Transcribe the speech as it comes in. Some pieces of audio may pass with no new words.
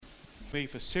me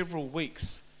for several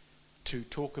weeks to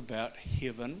talk about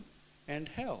heaven and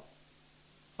hell.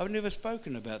 I've never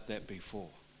spoken about that before.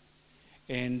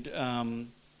 And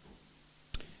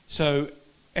so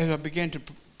as I began to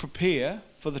prepare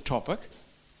for the topic,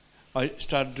 I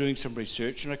started doing some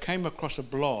research and I came across a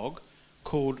blog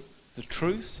called The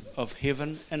Truth of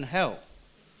Heaven and Hell.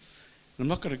 I'm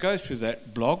not going to go through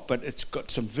that blog, but it's got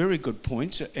some very good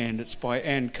points, and it's by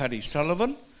Anne Cuddy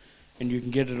Sullivan, and you can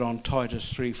get it on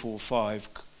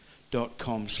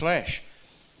titus345.com/.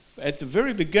 At the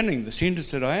very beginning, the sentence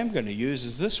that I am going to use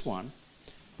is this one,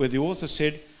 where the author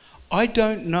said, "I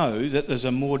don't know that there's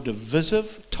a more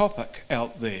divisive topic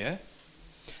out there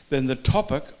than the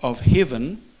topic of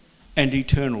heaven and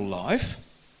eternal life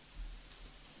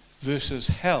versus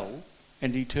hell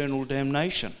and eternal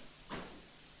damnation."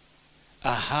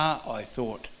 Aha, I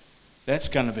thought, that's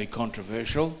going to be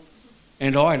controversial,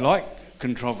 and I like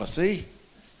controversy.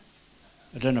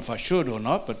 I don't know if I should or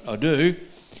not, but I do.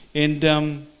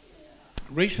 And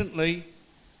recently,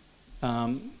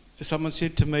 someone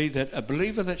said to me that a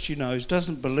believer that she knows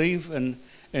doesn't believe in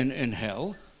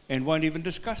hell and won't even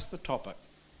discuss the topic.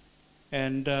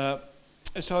 And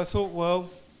so I thought,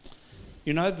 well,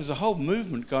 you know, there's a whole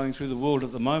movement going through the world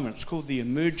at the moment. It's called the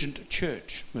Emergent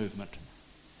Church Movement.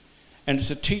 And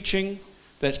it's a teaching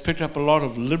that's picked up a lot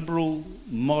of liberal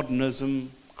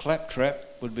modernism, claptrap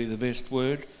would be the best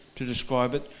word to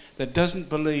describe it, that doesn't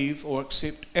believe or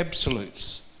accept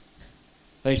absolutes.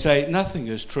 They say nothing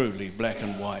is truly black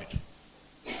and white.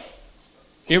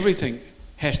 Everything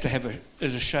has to have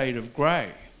is a shade of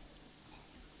grey.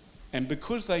 And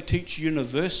because they teach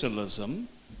universalism,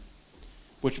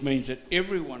 which means that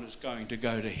everyone is going to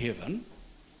go to heaven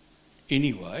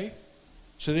anyway,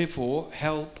 so therefore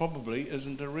hell probably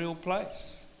isn't a real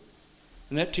place.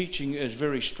 And that teaching is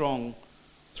very strong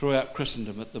throughout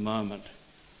Christendom at the moment.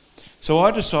 So I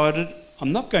decided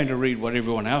I'm not going to read what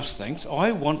everyone else thinks.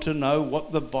 I want to know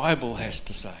what the Bible has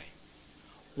to say.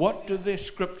 What do their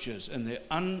scriptures in their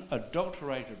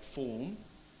unadulterated form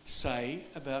say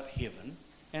about heaven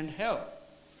and hell?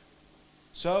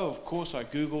 So, of course, I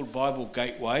googled Bible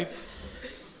Gateway,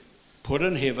 put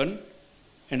in heaven,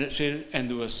 and it said, and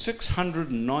there were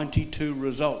 692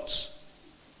 results.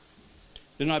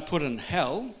 Then I put in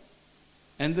hell,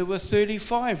 and there were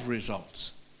 35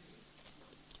 results.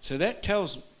 So that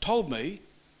told me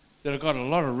that I've got a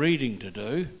lot of reading to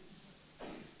do,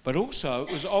 but also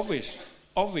it was obvious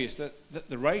that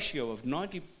the ratio of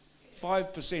 95%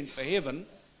 for heaven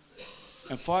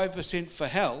and 5% for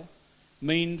hell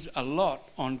means a lot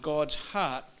on God's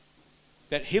heart,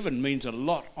 that heaven means a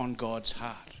lot on God's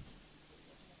heart.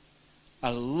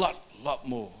 A lot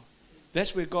more.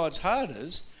 That's where God's heart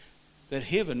is, that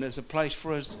heaven is a place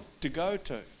for us to go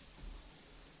to.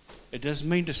 It doesn't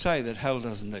mean to say that hell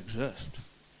doesn't exist.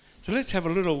 So let's have a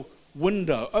little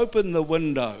window, open the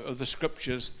window of the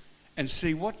scriptures and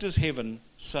see what does heaven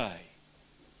say.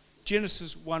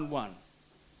 Genesis 1:1.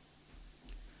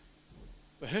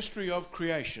 The history of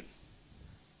creation.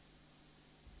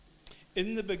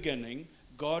 In the beginning,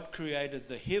 God created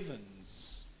the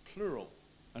heavens, plural.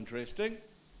 Interesting.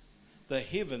 The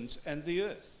heavens and the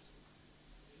earth.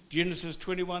 Genesis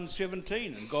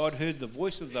 21:17. And God heard the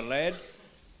voice of the lad,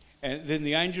 and then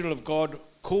the angel of God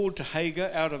called to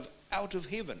Hagar out of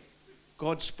heaven.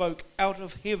 God spoke out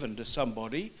of heaven to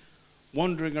somebody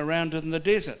wandering around in the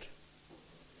desert.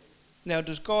 Now,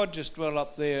 does God just dwell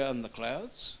up there in the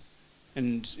clouds?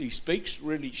 And he speaks,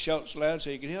 really shouts loud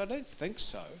so you can hear? I don't think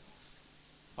so.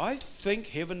 I think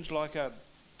heaven's like a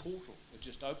portal. It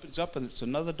just opens up and it's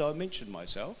another dimension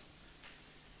myself.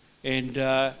 And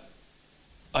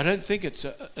I don't think it's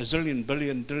a zillion,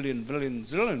 billion, dillion, billion,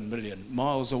 zillion million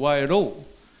miles away at all.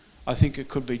 I think it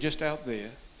could be just out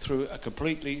there through a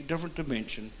completely different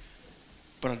dimension.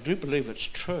 But I do believe it's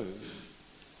true.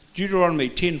 Deuteronomy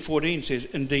 10:14 says,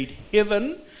 "Indeed,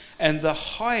 heaven and the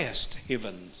highest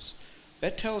heavens,"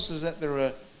 that tells us that there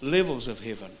are levels of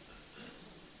heaven,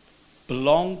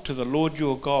 "belong to the Lord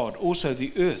your God, also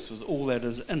the earth with all that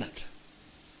is in it."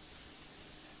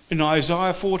 In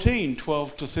Isaiah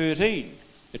 14:12-13,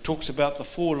 it talks about the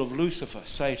fall of Lucifer,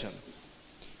 Satan.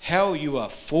 "How you are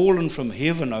fallen from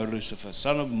heaven, O Lucifer,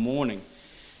 son of morning.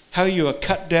 How you are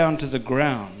cut down to the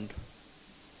ground.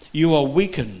 You are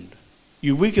weakened.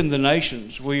 You weaken the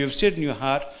nations, for you have said in your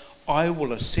heart, I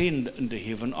will ascend into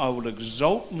heaven. I will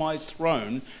exalt my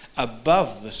throne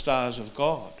above the stars of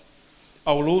God.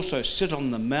 I will also sit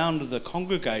on the mound of the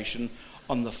congregation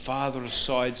on the farthest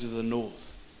sides of the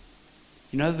north."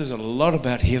 You know, there's a lot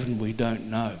about heaven we don't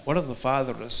know. What are the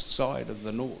farthest side of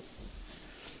the north?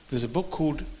 There's a book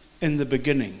called In the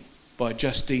Beginning by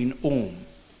Justine Orme.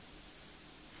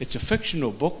 It's a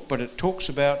fictional book, but it talks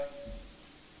about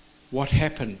what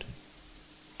happened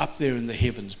up there in the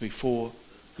heavens before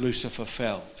Lucifer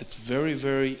fell. It's a very,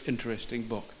 very interesting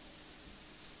book.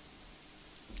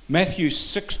 Matthew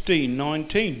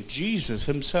 16:19, Jesus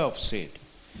himself said,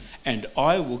 "And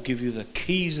I will give you the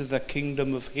keys of the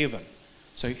kingdom of heaven."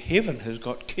 So heaven has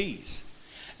got keys.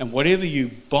 And whatever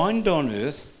you bind on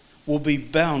earth will be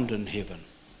bound in heaven.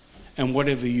 And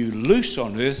whatever you loose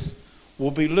on earth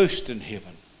will be loosed in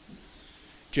heaven.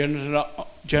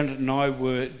 Janet and I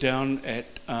were down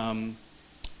at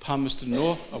Palmerston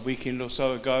North a weekend or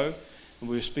so ago, and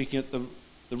we were speaking at the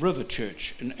River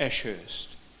Church in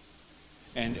Ashurst.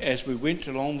 And as we went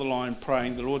along the line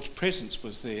praying, the Lord's presence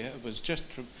was there. It was just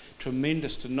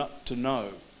tremendous to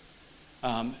know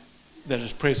that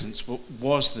his presence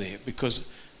was there, because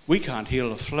we can't heal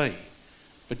a flea.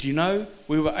 But you know,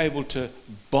 we were able to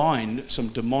bind some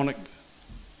demonic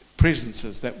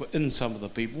presences that were in some of the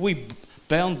people. We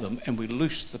bound them and we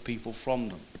loosed the people from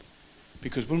them.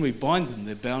 Because when we bind them,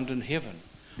 they're bound in heaven.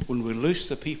 When we loose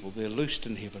the people, they're loosed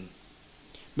in heaven.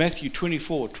 Matthew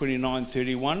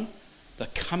 24:29-31, the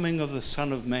coming of the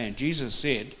Son of Man. Jesus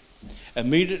said,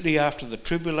 immediately after the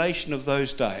tribulation of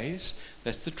those days,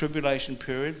 that's the tribulation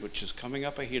period which is coming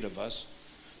up ahead of us,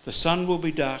 the sun will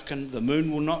be darkened, the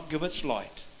moon will not give its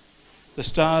light, the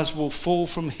stars will fall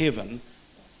from heaven,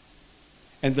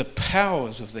 and the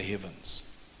powers of the heavens,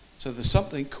 so there's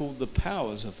something called the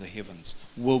powers of the heavens,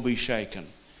 will be shaken.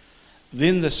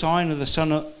 Then the sign of the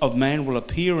Son of Man will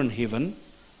appear in heaven,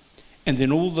 and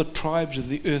then all the tribes of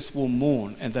the earth will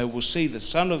mourn, and they will see the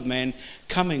Son of Man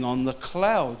coming on the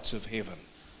clouds of heaven.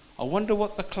 I wonder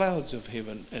what the clouds of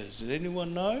heaven is. Does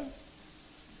anyone know?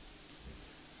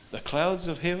 The clouds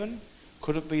of heaven?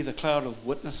 Could it be the cloud of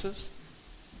witnesses?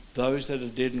 Those that are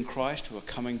dead in Christ who are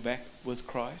coming back with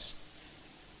Christ?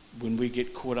 When we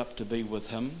get caught up to be with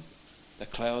him, the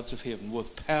clouds of heaven,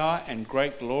 with power and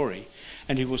great glory.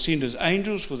 And he will send his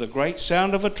angels with a great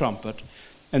sound of a trumpet,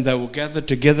 and they will gather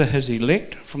together his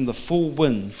elect from the full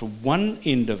wind, from one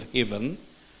end of heaven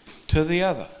to the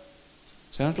other.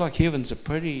 Sounds like heaven's a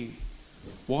pretty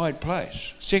wide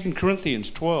place. 2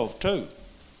 Corinthians 12:2.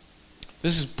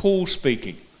 This is Paul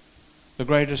speaking, the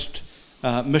greatest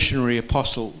missionary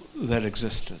apostle that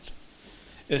existed.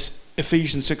 It's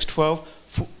Ephesians 6:12.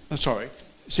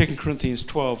 2 Corinthians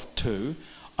 12:2.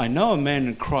 I know a man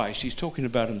in Christ, he's talking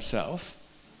about himself,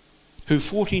 who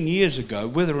 14 years ago,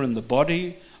 whether in the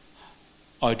body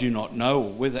I do not know,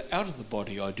 or whether out of the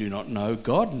body I do not know,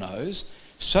 God knows,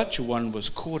 such a one was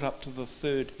caught up to the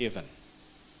third heaven.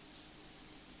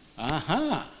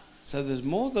 Aha! So there's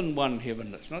more than one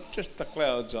heaven. It's not just the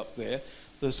clouds up there.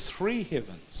 There's 3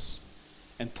 heavens.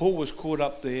 And Paul was caught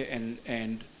up there,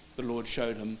 and the Lord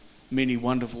showed him many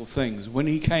wonderful things. When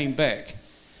he came back,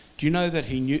 do you know that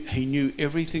he knew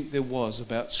everything there was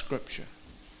about Scripture?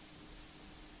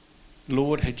 The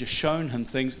Lord had just shown him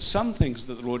things, some things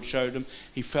that the Lord showed him,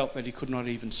 he felt that he could not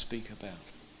even speak about.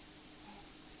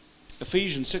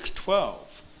 Ephesians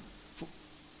 6:12.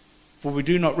 For we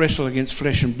do not wrestle against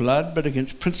flesh and blood, but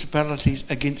against principalities,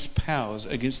 against powers,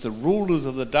 against the rulers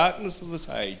of the darkness of this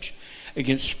age,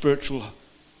 against spiritual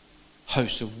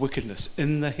hosts of wickedness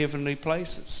in the heavenly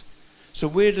places. So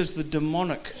where does the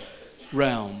demonic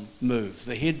realm move?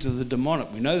 The heads of the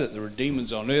demonic. We know that there are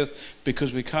demons on earth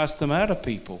because we cast them out of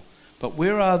people. But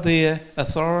where are their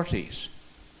authorities?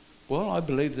 Well, I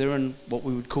believe they're in what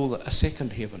we would call a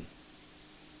second heaven,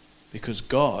 because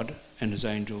God and his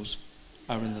angels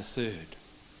are in the third.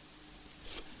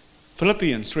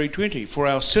 Philippians 3:20, for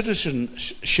our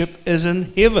citizenship is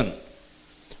in heaven,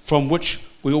 from which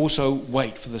we also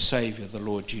wait for the Saviour, the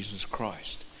Lord Jesus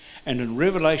Christ. And in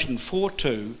Revelation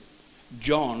 4:2,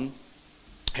 John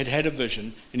had a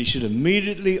vision, and he said,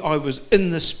 immediately I was in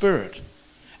the Spirit,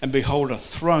 and behold, a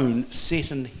throne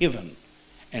set in heaven,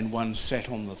 and one sat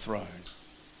on the throne.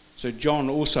 So John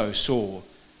also saw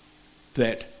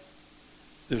that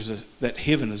that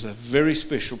heaven is a very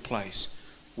special place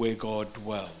where God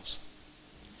dwells.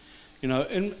 You know,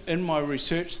 in my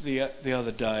research the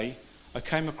other day, I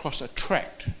came across a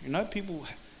tract. You know, people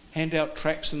hand out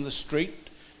tracts in the street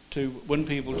to win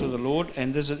people to the Lord,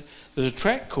 and there's a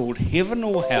tract called Heaven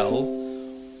or Hell,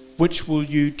 which will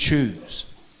you choose?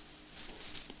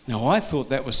 Now, I thought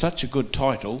that was such a good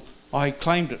title, I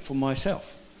claimed it for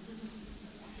myself.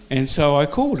 And so I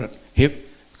called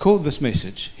this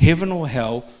message, Heaven or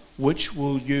Hell, which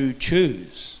will you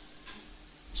choose?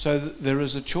 So there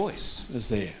is a choice, is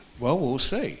there? Well, we'll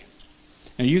see.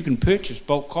 And you can purchase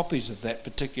bulk copies of that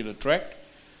particular tract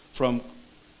from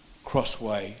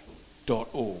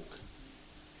crossway.org.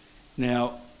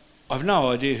 Now, I've no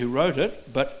idea who wrote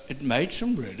it, but it made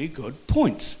some really good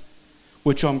points,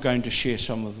 which I'm going to share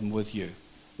some of them with you.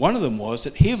 One of them was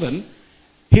that heaven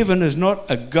is not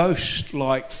a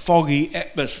ghost-like foggy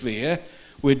atmosphere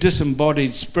where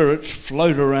disembodied spirits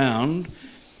float around.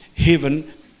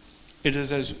 Heaven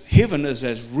is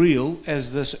as real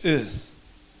as this earth.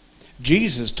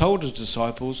 Jesus told his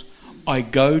disciples, I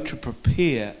go to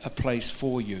prepare a place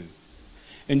for you.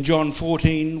 In John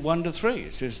 14, 1-3,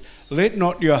 it says, let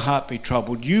not your heart be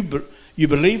troubled. You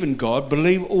believe in God,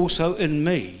 believe also in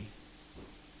me.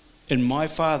 In my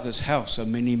Father's house are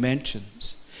many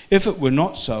mansions. If it were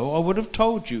not so, I would have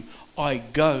told you, I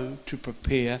go to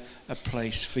prepare a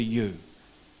place for you.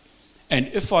 And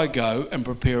if I go and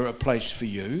prepare a place for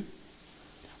you,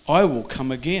 I will come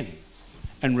again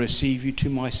and receive you to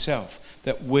myself,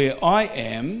 that where I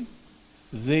am,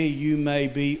 there you may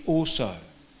be also.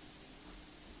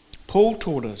 Paul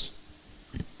taught us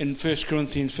in 1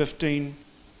 Corinthians 15,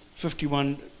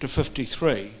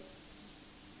 51-53,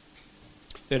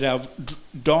 that our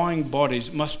dying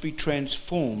bodies must be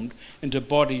transformed into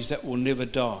bodies that will never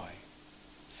die.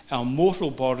 Our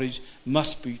mortal bodies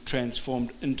must be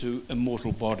transformed into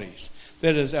immortal bodies.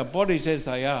 That is, our bodies as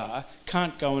they are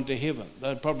can't go into heaven.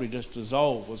 They'll probably just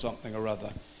dissolve or something or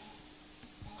other.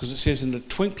 Because it says in the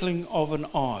twinkling of an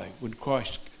eye, when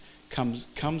Christ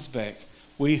comes back,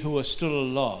 we who are still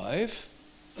alive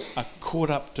are caught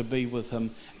up to be with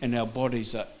him, and our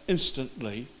bodies are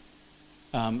instantly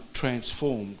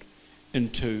transformed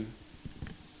into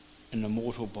an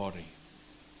immortal body.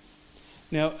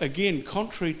 Now, again,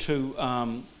 contrary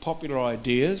to popular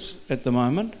ideas at the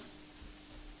moment,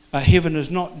 heaven is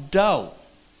not dull.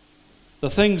 The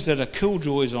things that are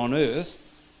killjoys on earth,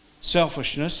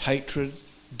 selfishness, hatred,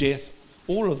 death,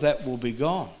 all of that will be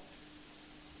gone.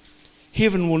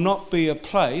 Heaven will not be a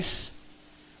place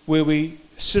where we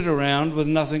sit around with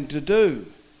nothing to do,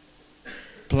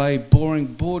 play boring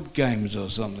board games or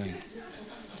something.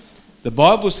 The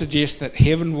Bible suggests that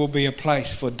heaven will be a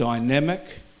place for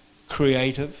dynamic,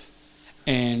 creative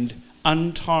and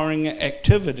untiring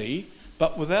activity,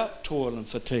 but without toil and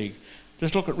fatigue.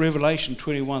 Just look at Revelation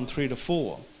 21,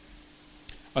 3-4.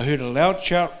 I heard a loud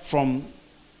shout from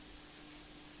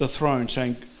the throne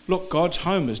saying, look, God's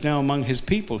home is now among his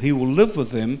people. He will live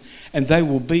with them and they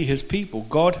will be his people.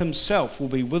 God himself will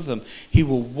be with them. He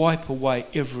will wipe away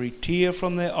every tear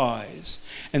from their eyes,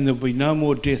 and there will be no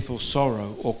more death or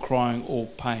sorrow or crying or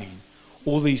pain.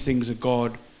 All these things are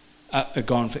gone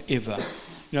forever.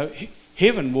 You know,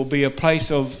 heaven will be a place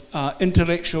of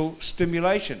intellectual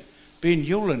stimulation. Ben,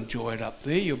 you'll enjoy it up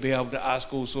there. You'll be able to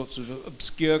ask all sorts of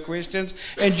obscure questions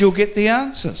and you'll get the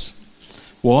answers.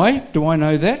 Why do I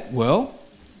know that? Well,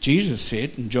 Jesus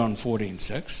said in John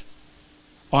 14:6,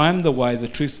 I am the way, the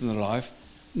truth and the life.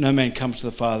 No man comes to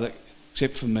the Father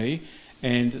except for me.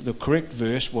 And the correct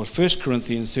verse was 1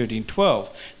 Corinthians 13:12.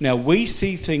 Now we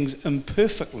see things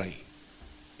imperfectly,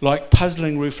 like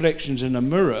puzzling reflections in a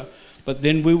mirror, but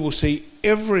then we will see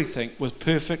everything with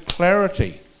perfect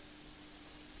clarity.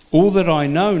 All that I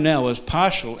know now is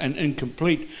partial and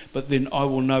incomplete, but then I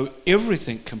will know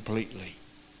everything completely,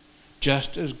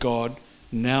 just as God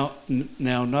now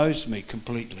knows me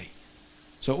completely.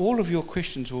 So all of your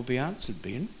questions will be answered,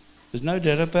 Ben. There's no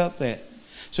doubt about that.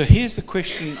 So here's the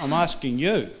question I'm asking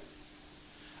you.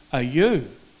 Are you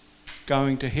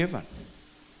going to heaven?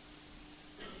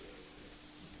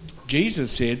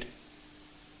 Jesus said,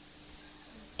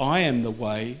 I am the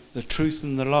way, the truth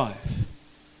and the life.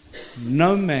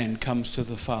 No man comes to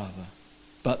the Father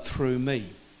but through me.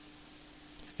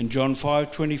 In John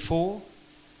 5:24,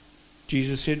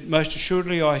 Jesus said, most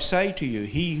assuredly I say to you,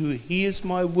 he who hears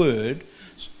my word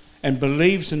and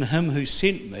believes in him who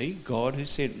sent me, God who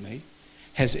sent me,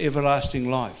 has everlasting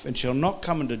life and shall not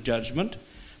come into judgment,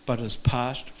 but is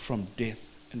passed from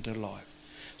death into life.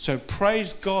 So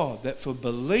praise God that for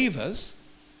believers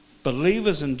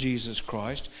in Jesus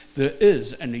Christ, there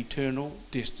is an eternal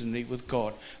destiny with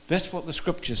God. That's what the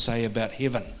scriptures say about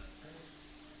heaven.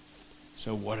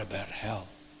 So what about hell?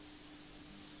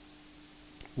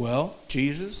 Well,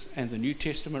 Jesus and the New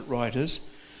Testament writers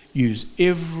use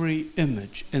every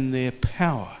image in their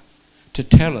power to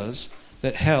tell us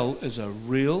that hell is a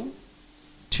real,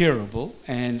 terrible,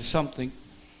 and something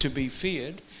to be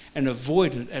feared and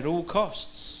avoided at all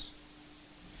costs.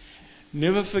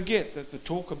 Never forget that the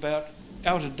talk about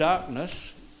outer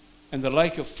darkness and the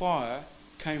lake of fire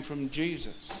came from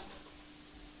Jesus,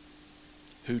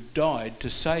 who died to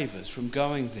save us from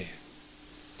going there.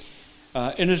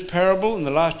 In his parable, in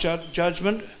the Last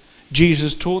Judgment,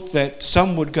 Jesus taught that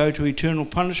some would go to eternal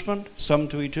punishment, some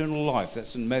to eternal life.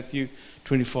 That's in Matthew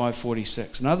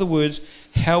 25:46. In other words,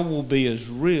 hell will be as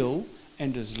real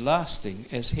and as lasting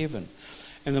as heaven.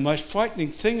 And the most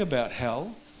frightening thing about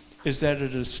hell is that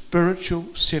it is spiritual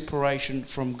separation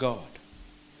from God.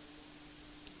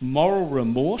 Moral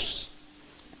remorse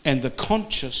and the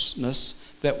consciousness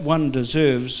that one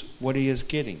deserves what he is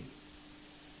getting.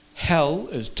 Hell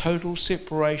is total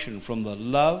separation from the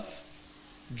love,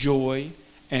 joy,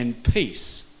 and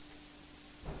peace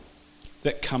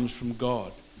that comes from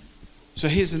God. So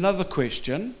here's another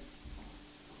question.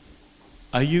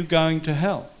 Are you going to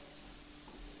hell?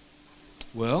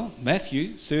 Well,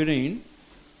 Matthew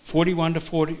 13:41 to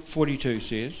 42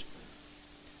 says,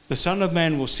 "The Son of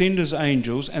Man will send his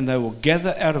angels, and they will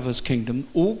gather out of his kingdom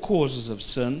all causes of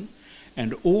sin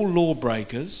and all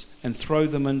lawbreakers, and throw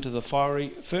them into the fiery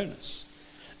furnace.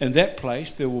 In that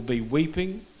place there will be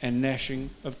weeping and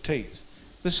gnashing of teeth."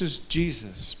 This is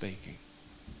Jesus speaking.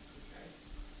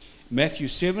 Matthew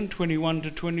 7:21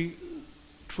 to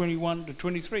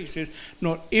 23 says,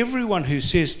 "Not everyone who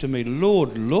says to me,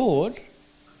 'Lord, Lord,'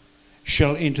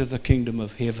 shall enter the kingdom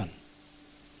of heaven,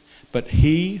 but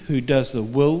he who does the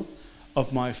will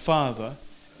of my Father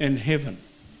in heaven.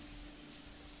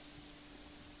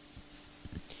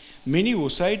 Many will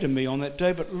say to me on that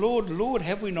day, 'But Lord, Lord,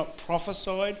 have we not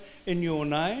prophesied in your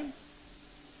name,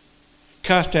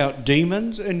 cast out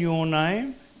demons in your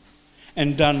name,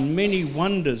 and done many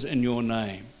wonders in your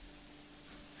name?'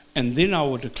 And then I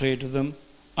will declare to them,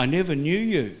 'I never knew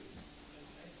you.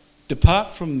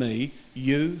 Depart from me,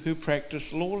 you who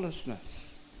practice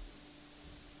lawlessness.'"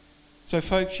 So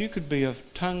folks, you could be a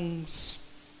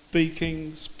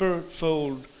tongue-speaking,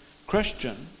 spirit-filled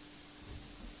Christian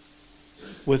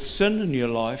with sin in your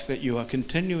life that you are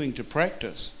continuing to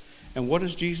practice. And what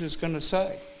is Jesus going to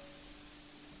say?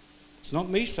 It's not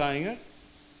me saying it.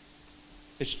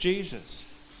 It's Jesus.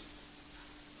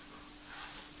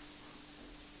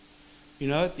 You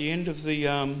know, at the end of the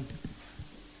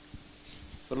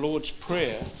Lord's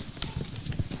Prayer,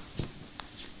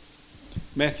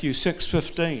 Matthew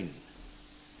 6:15,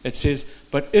 it says,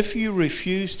 "But if you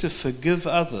refuse to forgive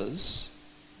others,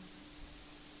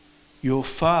 your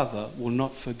Father will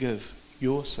not forgive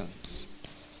your sins."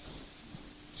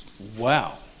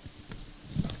 Wow.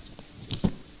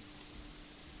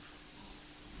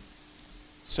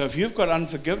 So if you've got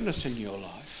unforgiveness in your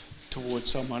life towards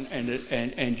someone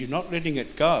and you're not letting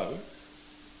it go,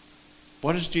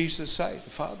 what does Jesus say the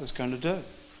Father's going to do?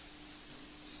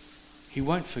 He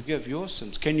won't forgive your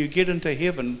sins. Can you get into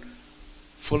heaven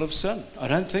full of sin? I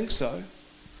don't think so.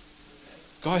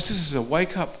 Guys, this is a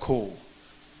wake-up call.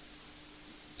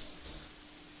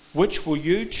 Which will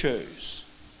you choose?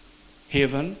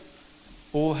 Heaven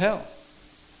or hell?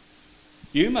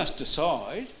 You must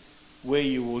decide where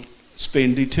you will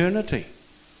spend eternity.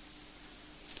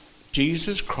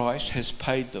 Jesus Christ has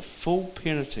paid the full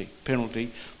penalty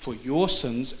for your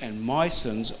sins and my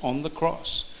sins on the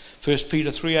cross. 1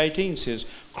 Peter 3:18 says,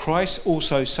 "Christ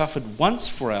also suffered once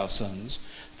for our sins,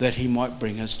 that he might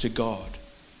bring us to God."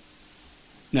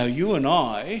 Now you and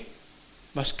I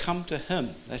must come to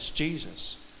him. That's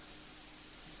Jesus.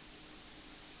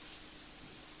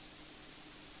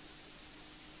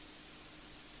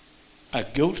 A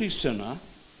guilty sinner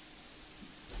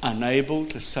unable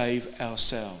to save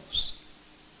ourselves.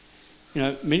 You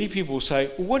know, many people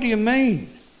say, "Well, what do you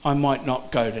mean I might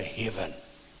not go to heaven?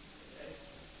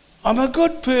 I'm a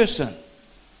good person.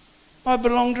 I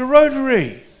belong to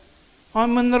Rotary.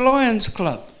 I'm in the Lions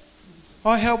Club.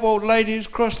 I help old ladies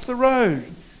cross the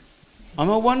road. I'm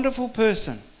a wonderful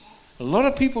person." A lot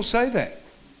of people say that.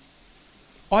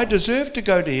 I deserve to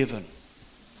go to heaven.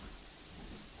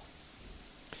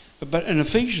 But in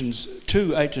Ephesians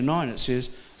 2:8-9 it says,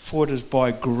 "For it is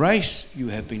by grace you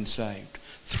have been saved,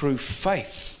 through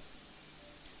faith."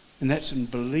 And that's in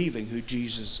believing who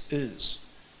Jesus is.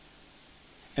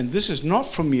 "And this is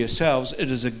not from yourselves,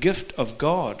 it is a gift of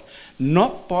God,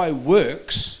 not by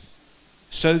works,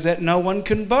 so that no one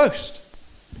can boast."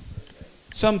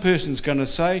 Some person's going to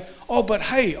say, "Oh, but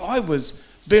hey, I was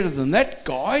better than that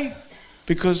guy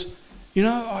because, you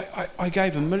know, I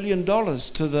gave $1 million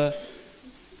to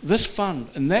this fund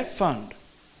and that fund.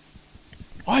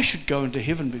 I should go into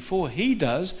heaven before he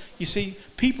does." You see,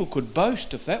 people could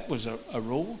boast if that was a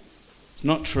rule. It's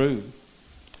not true.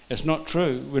 It's not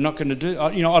true. We're not going to do.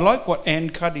 You know, I like what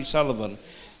Ann Cuddy Sullivan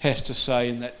has to say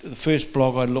in the first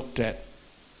blog I looked at.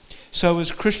 "So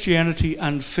is Christianity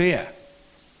unfair?"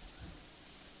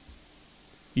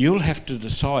 You'll have to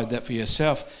decide that for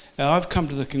yourself. Now, I've come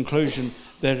to the conclusion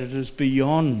that it is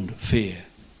beyond fair.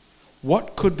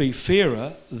 What could be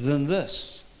fairer than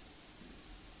this?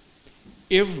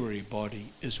 everybody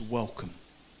is welcome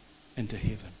into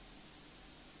heaven.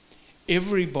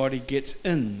 Everybody gets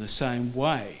in the same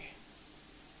way.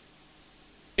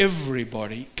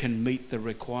 Everybody can meet the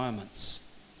requirements.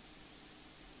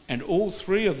 And all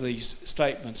three of these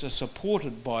statements are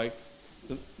supported by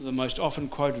the most often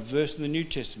quoted verse in the New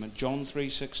Testament, John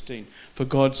 3:16. For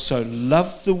God so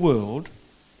loved the world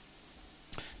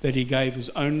that he gave his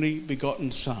only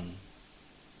begotten Son,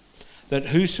 that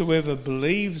whosoever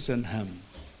believes in him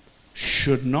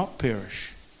should not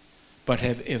perish, but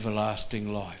have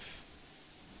everlasting life.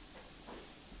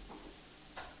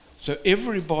 So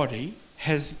everybody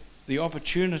has the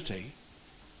opportunity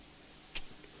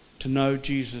to know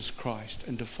Jesus Christ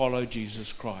and to follow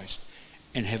Jesus Christ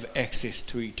and have access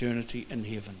to eternity in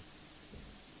heaven.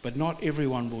 But not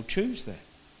everyone will choose that.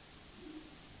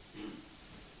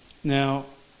 Now,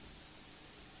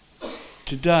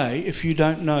 today, if you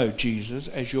don't know Jesus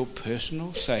as your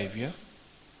personal Saviour,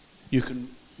 you can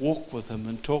walk with him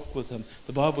and talk with him.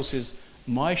 The Bible says,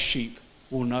 my sheep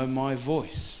will know my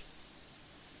voice.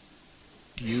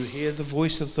 Do you hear the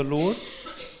voice of the Lord?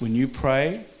 When you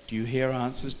pray, do you hear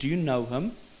answers? Do you know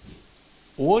him?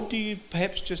 Or do you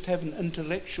perhaps just have an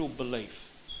intellectual belief?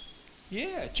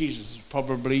 Yeah, Jesus is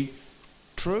probably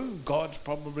true. God's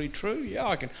probably true. Yeah,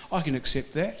 I can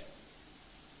accept that.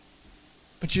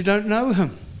 But you don't know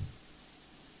him.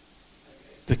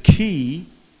 The key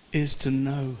is to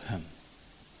know him.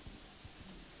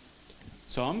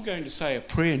 So I'm going to say a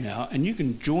prayer now, and you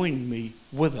can join me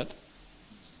with it.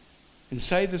 And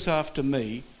say this after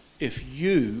me if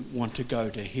you want to go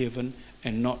to heaven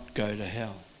and not go to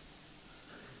hell.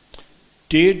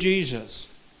 Dear Jesus,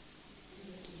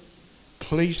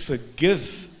 please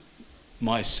forgive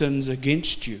my sins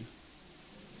against you.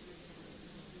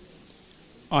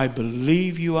 I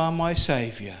believe you are my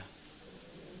Saviour,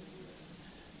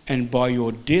 and by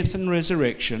your death and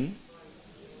resurrection,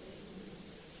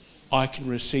 I can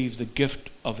receive the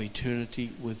gift of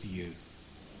eternity with you.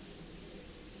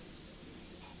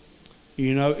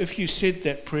 You know, if you said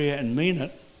that prayer and mean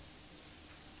it,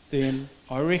 then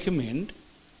I recommend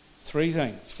 4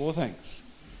 things.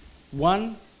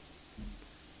 1,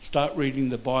 start reading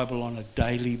the Bible on a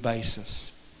daily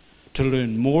basis to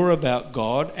learn more about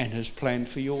God and his plan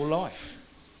for your life.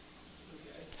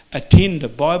 Attend a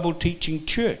Bible teaching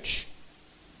church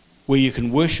where you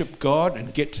can worship God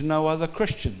and get to know other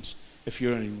Christians. If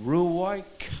you're in Ruai,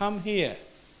 come here.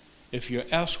 If you're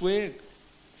elsewhere,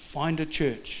 find a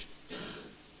church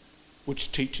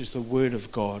which teaches the Word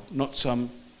of God, not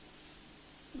some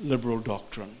liberal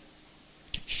doctrine.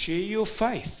 Share your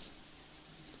faith.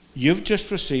 You've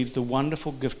just received the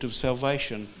wonderful gift of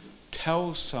salvation.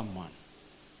 Tell someone.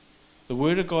 The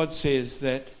Word of God says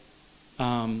that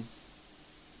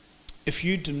if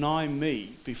you deny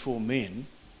me before men,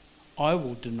 I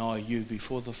will deny you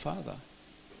before the Father.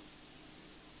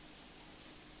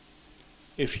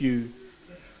 If you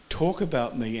talk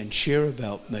about me and share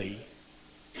about me,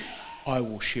 I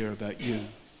will share about you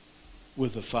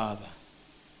with the Father.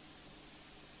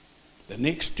 The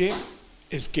next step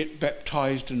is get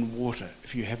baptized in water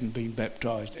if you haven't been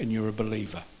baptized and you're a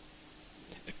believer.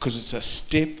 Because it's a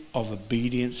step of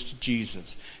obedience to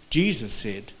Jesus. Jesus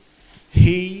said,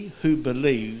 he who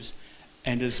believes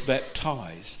and is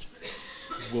baptized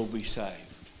will be saved.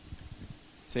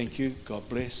 Thank you. God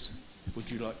bless.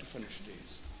 Would you like to finish, Des?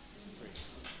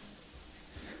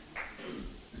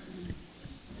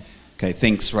 Okay,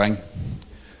 thanks, Ray.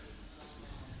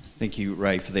 Thank you,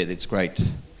 Ray, for that. That's great.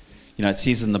 You know, it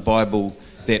says in the Bible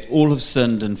that all have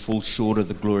sinned and fall short of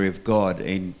the glory of God,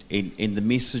 and the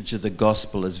message of the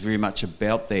gospel is very much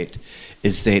about that,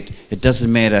 is that it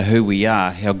doesn't matter who we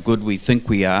are, how good we think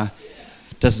we are,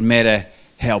 it doesn't matter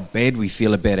how bad we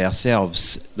feel about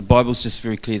ourselves. The Bible's just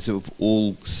very clear that we've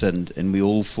all sinned and we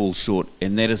all fall short,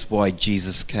 and that is why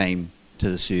Jesus came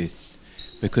to this earth,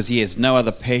 because he has no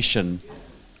other passion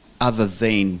other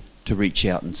than to reach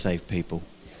out and save people.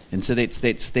 And so that's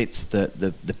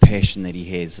the passion that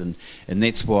he has, and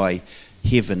that's why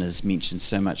heaven is mentioned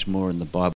so much more in the Bible.